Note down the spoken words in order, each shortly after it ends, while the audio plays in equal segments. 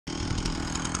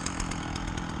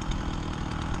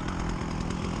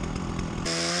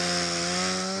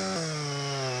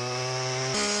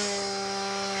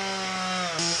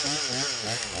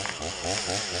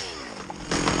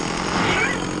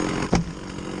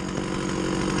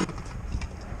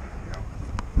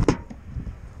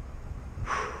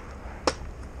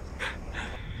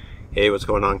Hey, what's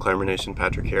going on, Climber Nation?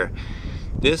 Patrick here.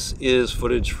 This is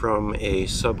footage from a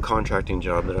subcontracting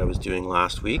job that I was doing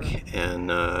last week,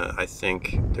 and I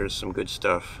think there's some good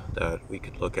stuff that we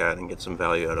could look at and get some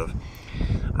value out of.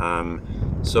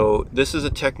 So this is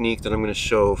a technique that I'm going to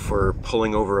show for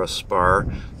pulling over a spar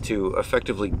to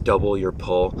effectively double your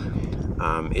pull.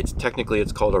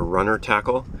 It's called a runner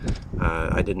tackle.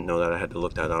 I didn't know that, I had to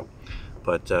look that up.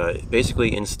 But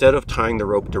basically, instead of tying the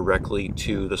rope directly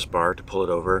to the spar to pull it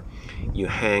over, you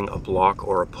hang a block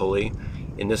or a pulley.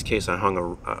 In this case, I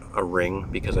hung a ring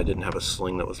because I didn't have a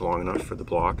sling that was long enough for the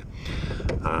block.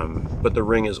 But the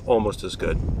ring is almost as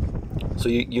good. So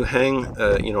you hang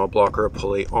a block or a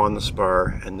pulley on the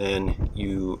spar, and then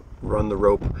you run the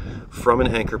rope from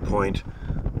an anchor point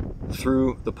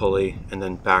through the pulley and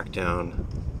then back down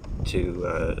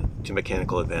to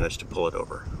mechanical advantage to pull it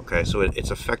over. Okay, so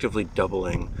it's effectively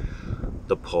doubling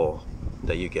the pull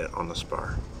that you get on the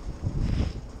spar.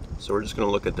 So we're just going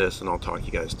to look at this and I'll talk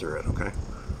you guys through it.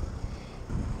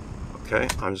 Okay,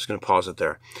 I'm just going to pause it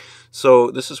there.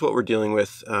 So this is what we're dealing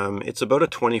with. It's about a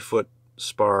 20-foot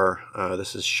spar.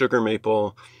 This is sugar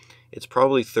maple. It's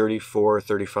probably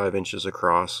 34-35 inches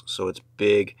across, so it's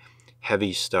big,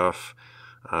 heavy stuff.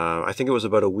 I think it was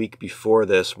about a week before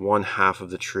this, one half of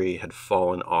the tree had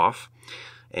fallen off,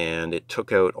 and it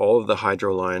took out all of the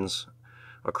hydro lines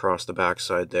across the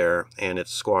backside there, and it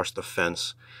squashed the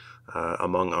fence,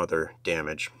 among other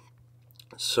damage.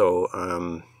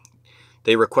 So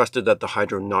they requested that the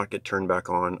hydro not get turned back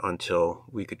on until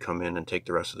we could come in and take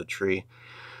the rest of the tree.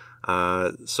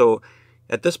 So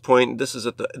at this point, this is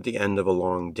at the end of a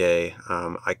long day.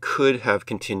 I could have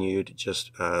continued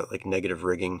just like negative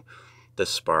rigging this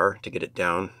spar to get it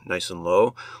down nice and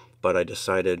low, but I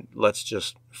decided let's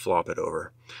just flop it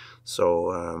over.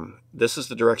 So this is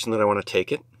the direction that I want to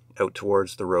take it, out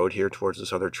towards the road here, towards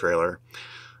this other trailer.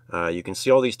 You can see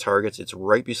all these targets. It's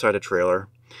right beside a trailer.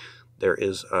 There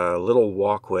is a little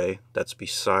walkway that's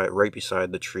right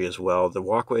beside the tree as well. The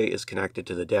walkway is connected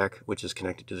to the deck, which is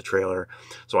connected to the trailer.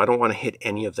 So I don't want to hit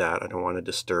any of that. I don't want to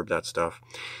disturb that stuff.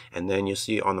 And then you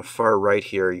see on the far right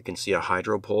here, you can see a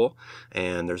hydro pole,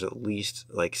 and there's at least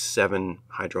like 7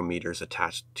 hydrometers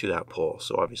attached to that pole.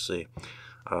 So obviously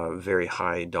a very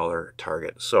high dollar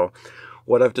target. So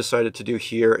what I've decided to do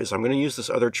here is I'm going to use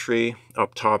this other tree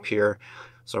up top here.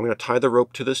 So I'm going to tie the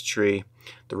rope to this tree.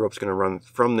 The rope's going to run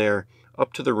from there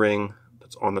up to the ring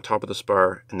that's on the top of the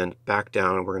spar, and then back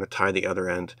down, and we're going to tie the other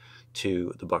end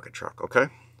to the bucket truck. Okay,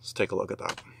 let's take a look at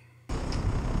that.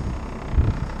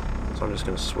 So I'm just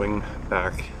going to swing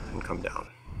back and come down.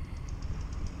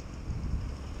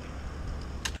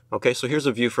 Okay, so here's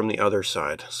a view from the other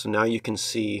side. So now you can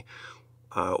see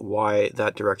why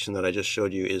that direction that I just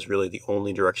showed you is really the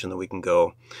only direction that we can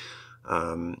go.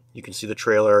 You can see the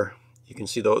trailer. You can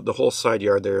see the whole side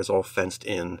yard there is all fenced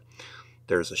in.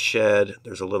 There's a shed,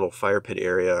 there's a little fire pit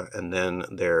area, and then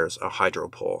there's a hydro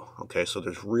pole. Okay, so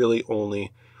there's really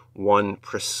only one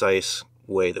precise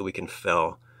way that we can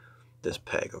fell this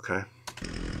peg, okay?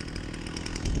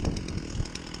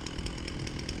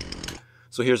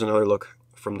 So here's another look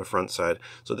from the front side.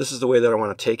 So this is the way that I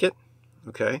want to take it,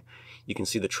 okay? You can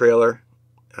see the trailer,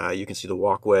 you can see the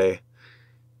walkway,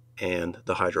 and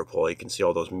the hydro pole. You can see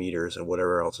all those meters and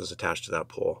whatever else is attached to that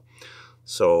pole.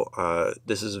 So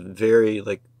this is very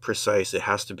precise. It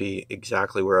has to be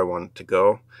exactly where I want it to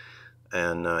go.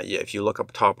 And yeah, if you look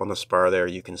up top on the spar there,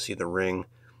 you can see the ring,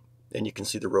 and you can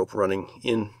see the rope running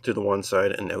in to the one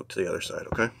side and out to the other side.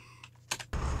 Okay.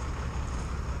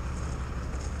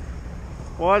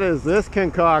 What is this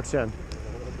concoction?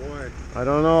 Oh boy. I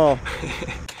don't know.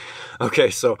 Okay,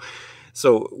 so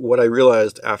what I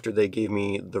realized after they gave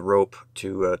me the rope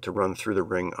to run through the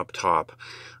ring up top,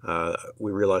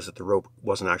 we realized that the rope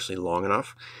wasn't actually long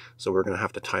enough, so we're going to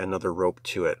have to tie another rope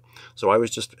to it. So I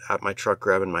was just at my truck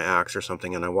grabbing my axe or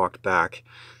something, and I walked back,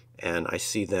 and I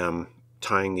see them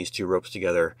tying these two ropes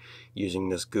together using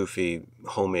this goofy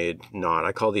homemade knot.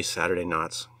 I call these Saturday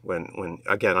knots. When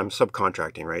again, I'm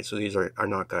subcontracting, right? So these are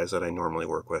not guys that I normally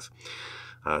work with.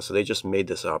 So they just made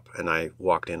this up, and I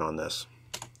walked in on this.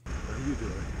 What are you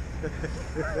doing?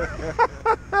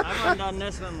 I've run on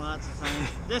this one lots of times.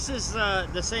 This is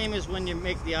the same as when you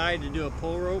make the eye to do a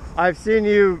pull rope. I've seen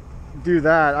you do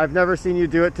that. I've never seen you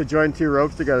do it to join 2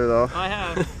 ropes together though. I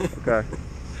have. Okay.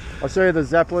 I'll show you the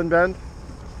Zeppelin Bend.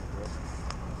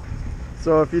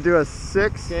 So if you do a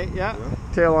 6 Okay, yeah.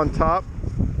 tail on top,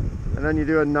 and then you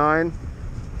do a 9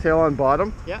 tail on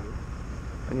bottom. Yeah.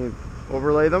 And you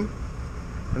overlay them.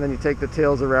 And then you take the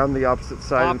tails around the opposite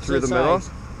side and through the middle.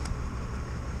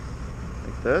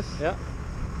 Like this. Yeah.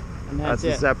 And That's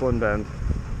a Zeppelin Bend.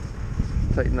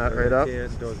 tighten that right up.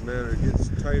 It doesn't matter, it gets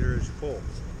tighter as you pull.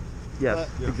 Yes,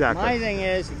 But exactly. my thing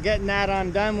is, getting that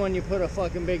undone when you put a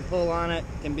fucking big pull on it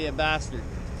can be a bastard.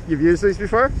 You've used these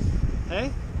before?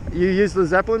 Hey? You used the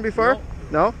Zeppelin before?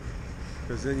 No?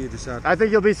 Because then you just have to... I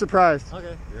think you'll be surprised.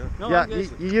 Okay. Yeah. No, Yeah, I'm good.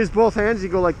 you use both hands, you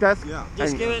go like this. Yeah.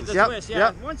 Just and- give it the yep, twist. Yeah.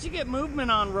 yep. Once you get movement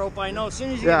on rope, I know as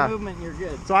soon as you Yeah. get movement, you're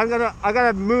good. So I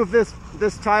gotta move this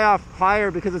tie off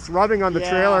higher because it's rubbing on the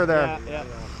trailer there. Yeah.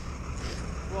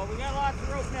 Well, we got lots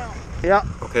of rope now. Yeah.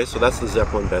 Okay, so that's the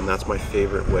Zeppelin Bend. That's my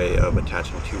favorite way of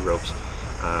attaching two ropes.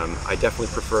 I definitely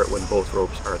prefer it when both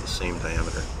ropes are the same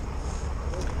diameter.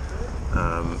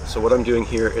 So what I'm doing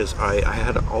here is I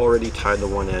had already tied the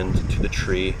one end to the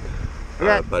tree,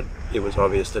 but it was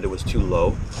obvious that it was too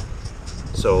low.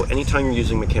 So anytime you're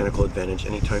using mechanical advantage,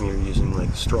 anytime you're using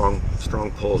like strong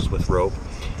pulls with rope,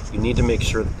 you need to make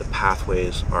sure that the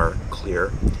pathways are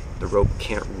clear. The rope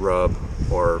can't rub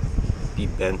or be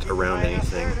bent around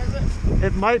anything.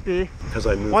 It might be. Because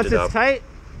I moved Once it it's up. tight,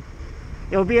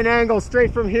 it'll be an angle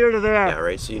straight from here to there. Yeah,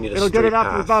 right. So you need a It'll straight get it up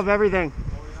path. above everything.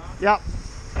 Yep.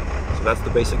 So that's the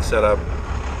basic setup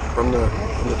from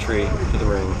the tree to the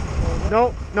ring.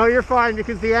 No, you're fine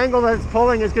because the angle that it's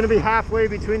pulling is going to be halfway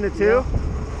between the two.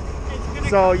 It's gonna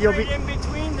So come you'll right be- in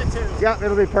between the two. Yep,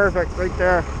 it'll be perfect right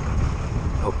there.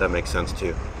 I hope that makes sense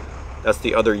too. That's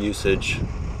the other usage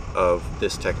of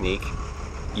this technique.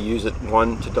 You use it,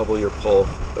 one, to double your pull,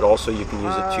 but also you can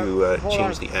use it to hold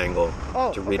change on. the angle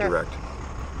Oh, to okay. redirect.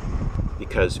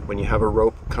 Because when you have a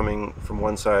rope coming from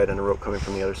one side and a rope coming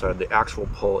from the other side, the actual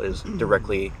pull is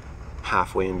directly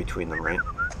halfway in between them, right?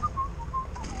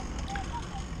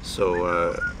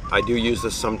 So I do use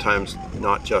this sometimes,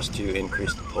 not just to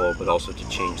increase the pull, but also to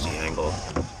change the angle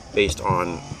based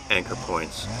on anchor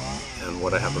points and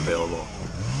what I have available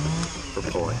for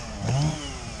pulling.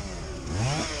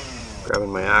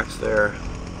 Grabbing my axe there.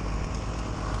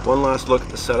 One last look at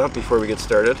the setup before we get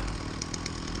started.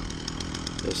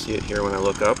 You'll see it here when I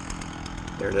look up.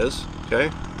 There it is. Okay,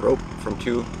 rope from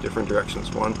two different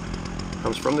directions. One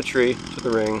comes from the tree to the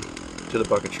ring to the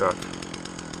bucket truck,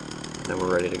 and then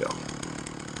we're ready to go.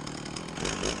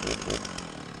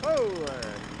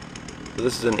 So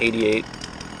this is an 88,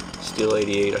 steel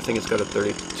 88. I think it's got a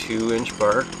 32-inch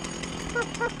bar.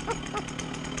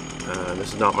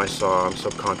 This is not my saw. I'm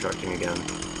subcontracting again.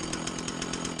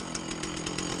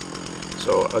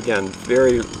 So again,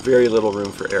 very, very little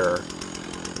room for error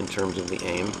in terms of the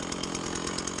aim.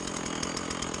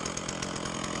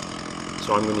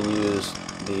 So I'm going to use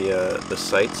the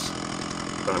sights,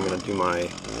 but I'm going to do my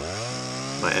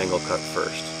angle cut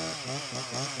first.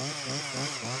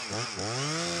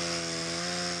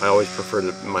 I always prefer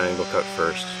my angle cut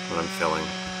first when I'm felling.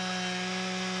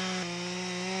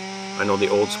 I know the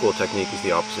old school technique is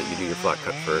the opposite. You do your flat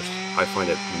cut first. I find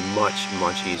it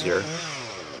much easier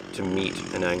to meet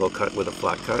an angle cut with a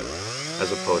flat cut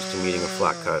as opposed to meeting a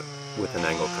flat cut with an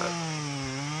angle cut.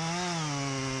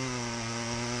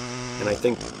 And I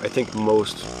think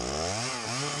most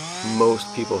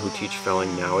people who teach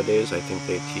felling nowadays, I think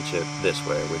they teach it this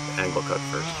way, with angle cut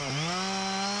first.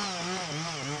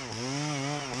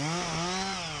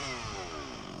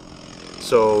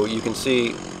 So you can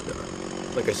see,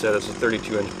 like I said, it's a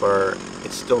 32-inch bar.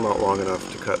 It's still not long enough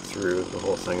to cut through the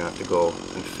whole thing. I have to go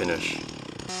and finish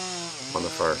on the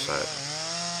far side.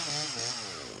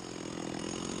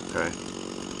 Okay.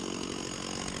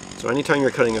 So anytime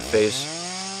you're cutting a face,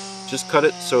 just cut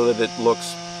it so that it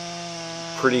looks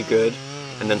pretty good,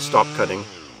 and then stop cutting,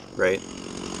 right?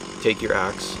 Take your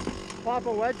axe. Pop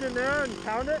a wedge in there and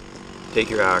pound it. Take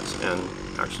your axe and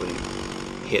actually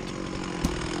hit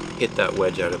that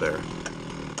wedge out of there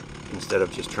instead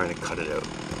of just trying to cut it out.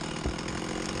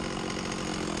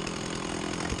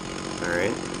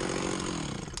 Alright.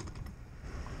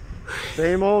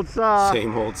 Same old saw.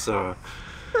 Same old saw.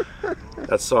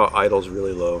 That saw idles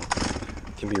really low.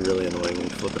 It can be really annoying when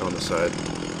you flip it on the side.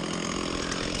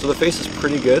 So the face is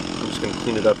pretty good. I'm just going to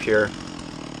clean it up here.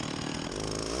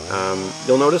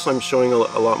 You'll notice I'm showing a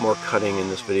lot more cutting in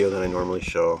this video than I normally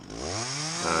show.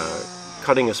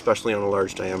 Cutting, especially on a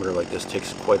large diameter like this,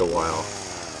 takes quite a while,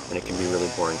 and it can be really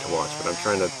boring to watch. But I'm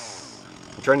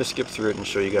trying to skip through it and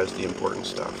show you guys the important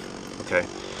stuff. Okay,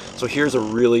 so here's a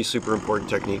really super important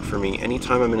technique for me.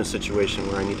 Anytime I'm in a situation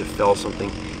where I need to fell something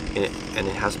and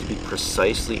it has to be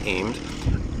precisely aimed,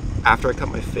 after I cut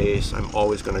my face, I'm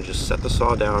always going to just set the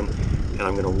saw down and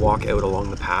I'm going to walk out along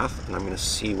the path and I'm going to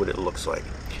see what it looks like.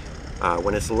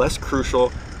 When it's less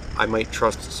crucial, I might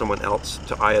trust someone else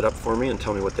to eye it up for me and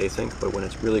tell me what they think, but when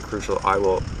it's really crucial, I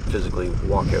will physically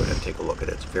walk out and take a look at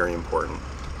it. It's very important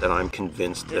that I'm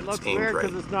convinced that it's aimed right.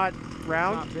 Because it's not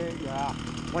round. Not big, yeah.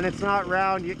 When it's not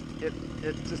round,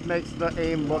 it just makes the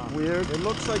aim look weird. It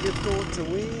looks like it's going to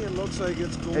me. It looks like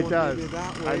it's going It does. maybe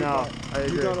that way. I know. But I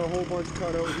agree. you got a whole bunch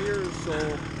cut out here,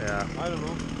 so Yeah. I don't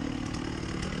know.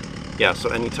 Yeah, so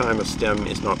anytime a stem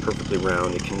is not perfectly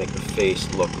round, it can make the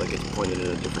face look like it's pointed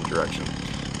in a different direction.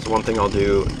 So one thing I'll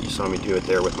do, you saw me do it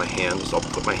there with my hand, is I'll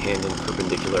put my hand in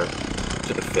perpendicular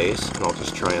to the face, and I'll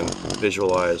just try and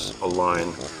visualize a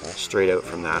line straight out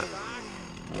from that.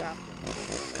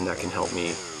 And that can help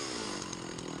me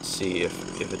see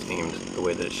if it's aimed the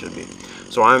way that it should be.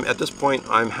 So at this point,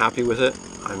 I'm happy with it.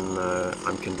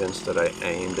 I'm convinced that I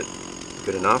aimed it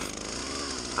good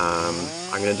enough.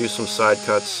 I'm going to do some side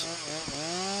cuts.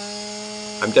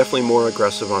 I'm definitely more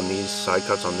aggressive on these side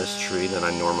cuts on this tree than I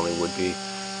normally would be.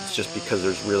 It's just because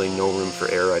there's really no room for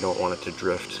error. I don't want it to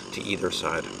drift to either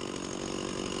side.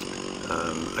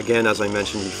 Again, as I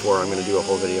mentioned before, I'm going to do a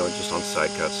whole video just on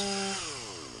side cuts.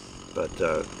 But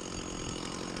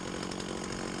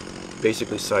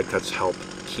basically, side cuts help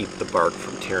keep the bark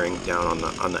from tearing down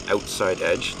on the outside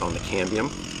edge, on the cambium,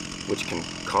 which can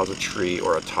cause a tree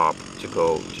or a top to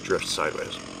drift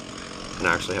sideways. And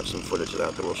I actually have some footage of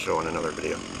that we'll show in another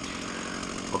video.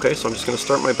 Okay, so I'm just going to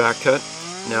start my back cut.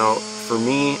 Now, for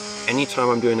me, anytime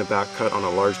I'm doing a back cut on a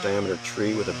large diameter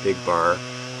tree with a big bar,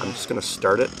 I'm just going to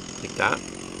start it like that,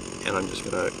 and I'm just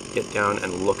going to get down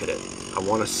and look at it. I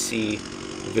want to see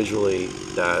visually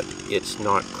that it's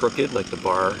not crooked, like the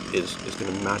bar is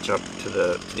going to match up to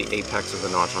the apex of the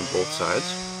notch on both sides.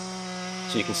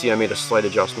 So you can see I made a slight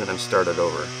adjustment and started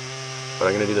over. But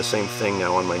I'm going to do the same thing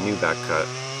now on my new back cut.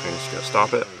 I'm just going to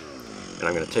stop it, and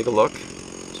I'm going to take a look.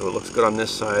 So it looks good on this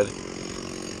side.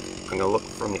 I'm going to look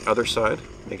from the other side,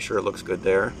 make sure it looks good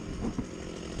there.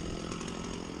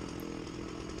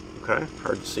 Okay,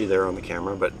 hard to see there on the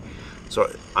camera, but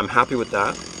so I'm happy with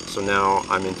that. So now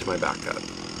I'm into my back cut.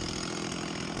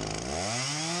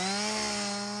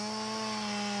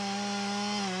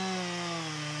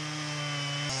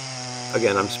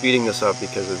 Again, I'm speeding this up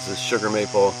because it's this sugar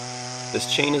maple.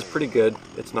 This chain is pretty good.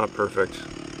 It's not perfect.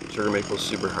 Sugar maple is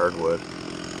super hard wood.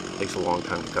 It takes a long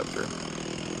time to cut through.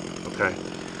 Okay.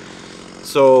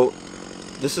 So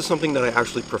this is something that I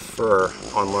actually prefer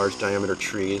on large diameter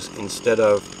trees. Instead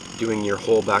of doing your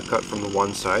whole back cut from the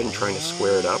one side and trying to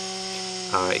square it up,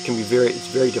 it's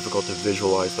very difficult to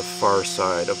visualize the far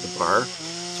side of the bar.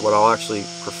 So what I'll actually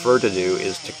prefer to do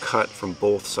is to cut from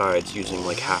both sides using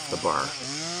like half the bar.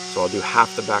 So I'll do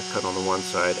half the back cut on the one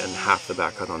side and half the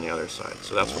back cut on the other side.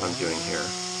 So that's what I'm doing here.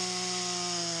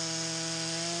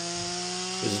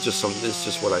 This is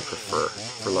just what I prefer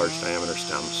for large diameter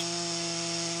stems.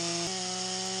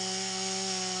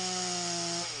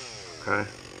 Okay.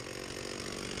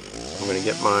 So I'm going to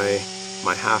get my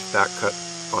half back cut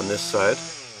on this side,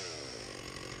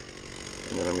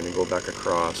 and then I'm going to go back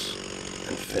across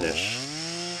and finish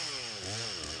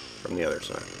from the other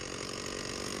side.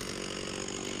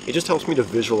 It just helps me to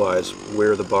visualize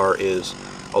where the bar is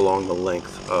along the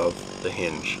length of the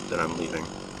hinge that I'm leaving.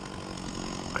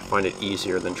 I find it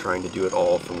easier than trying to do it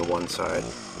all from the one side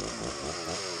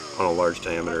on a large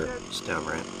diameter stem,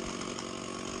 right?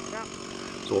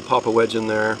 So we'll pop a wedge in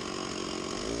there.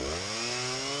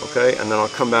 Okay, and then I'll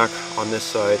come back on this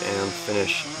side and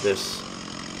finish this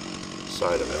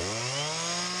side of it.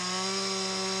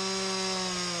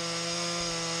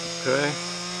 Okay.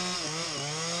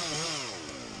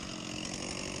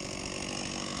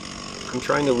 I'm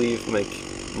trying to leave like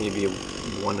maybe a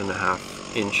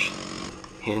 1.5 inch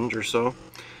hinge or so.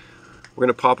 We're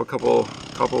gonna pop a couple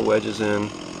wedges in.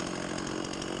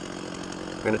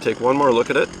 I'm gonna take one more look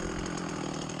at it.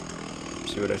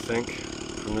 See what I think.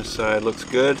 From this side, looks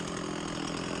good.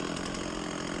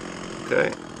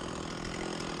 Okay.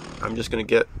 I'm just gonna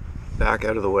get back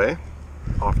out of the way,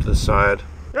 off to the side.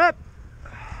 Yep.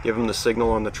 Give him the signal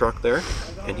on the truck there,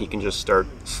 and he can just start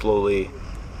slowly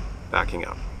backing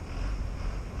up.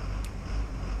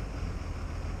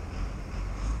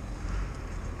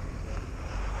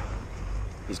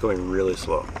 He's going really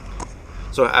slow.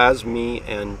 So as me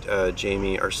and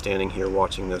Jamie are standing here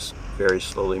watching this very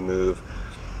slowly move,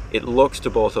 it looks to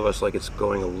both of us like it's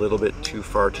going a little bit too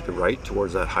far to the right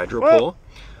towards that hydro pole.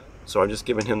 So I'm just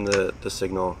giving him the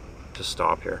signal to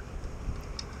stop here.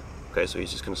 Okay, so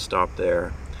he's just going to stop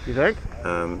there. You think?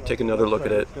 Take another look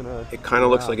at it. It kind of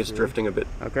looks like it's drifting a bit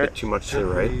too much to the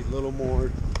right. A little more.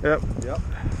 Yep. Yep.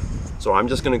 So I'm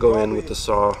just going to go in with the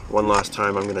saw one last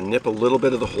time. I'm going to nip a little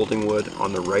bit of the holding wood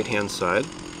on the right hand side,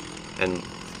 and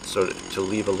so to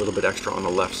leave a little bit extra on the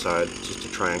left side, just to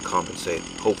try and compensate,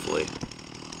 hopefully.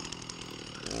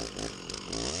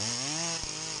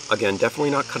 Again, definitely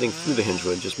not cutting through the hinge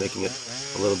wood, just making it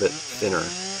a little bit thinner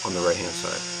on the right hand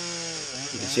side.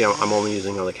 You can see I'm only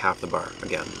using like half the bar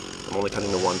again. I'm only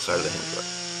cutting the one side of the hinge foot,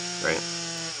 right?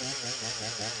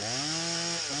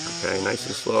 Okay, nice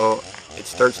and slow. It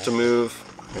starts to move.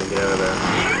 I'm gonna get out of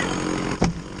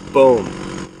there. Boom!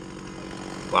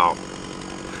 Wow.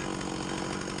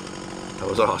 That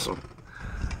was awesome.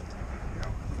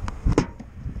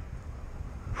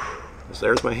 So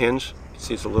there's my hinge. You can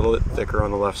see it's a little bit thicker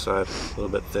on the left side, a little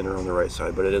bit thinner on the right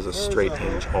side, but it is a straight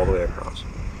hinge all the way across.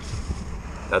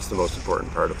 That's the most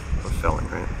important part of felling,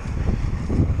 right?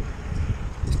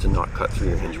 Is to not cut through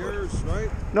your hinge foot. Yours, right?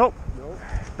 Nope. Nope.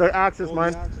 The axe is Oh,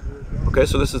 mine. the axe is yours, Okay,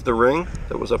 so this is the ring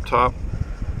that was up top.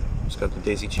 It's got the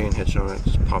daisy chain hitch on it.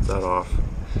 Just pop that off.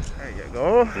 There you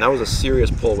go. And that was a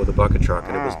serious pull with a bucket truck,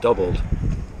 and it was Wow. doubled.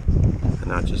 And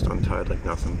that just untied like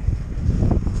nothing.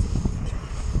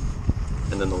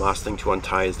 And then the last thing to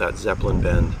untie is that Zeppelin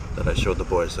Bend that I showed the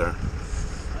boys there.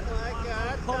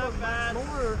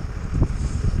 More.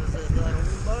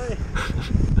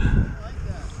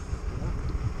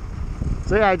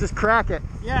 So yeah, I just crack it.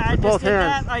 Yeah, I With just both did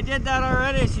hands. that. I did that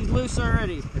already. She's loose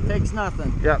already. It takes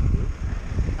nothing. Yep.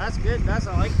 That's good. I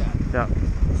like that. Yep.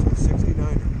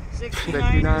 69er.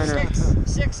 69er,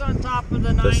 six on top of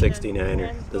the 9. The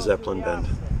 69er, the Zeppelin Bend.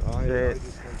 Great.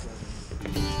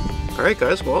 Alright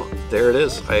guys, well, there it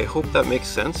is. I hope that makes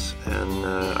sense, and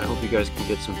I hope you guys can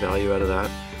get some value out of that.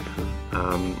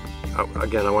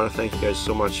 Again, I want to thank you guys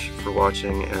so much for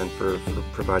watching and for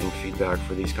providing feedback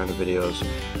for these kind of videos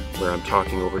where I'm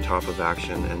talking over top of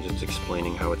action and just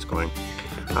explaining how it's going.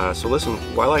 So listen,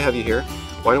 while I have you here,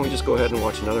 why don't we just go ahead and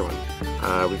watch another one?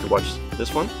 We could watch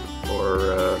this one,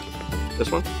 or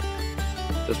this one?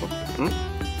 This one?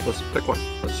 Let's pick one.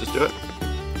 Let's just do it.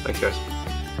 Thanks guys.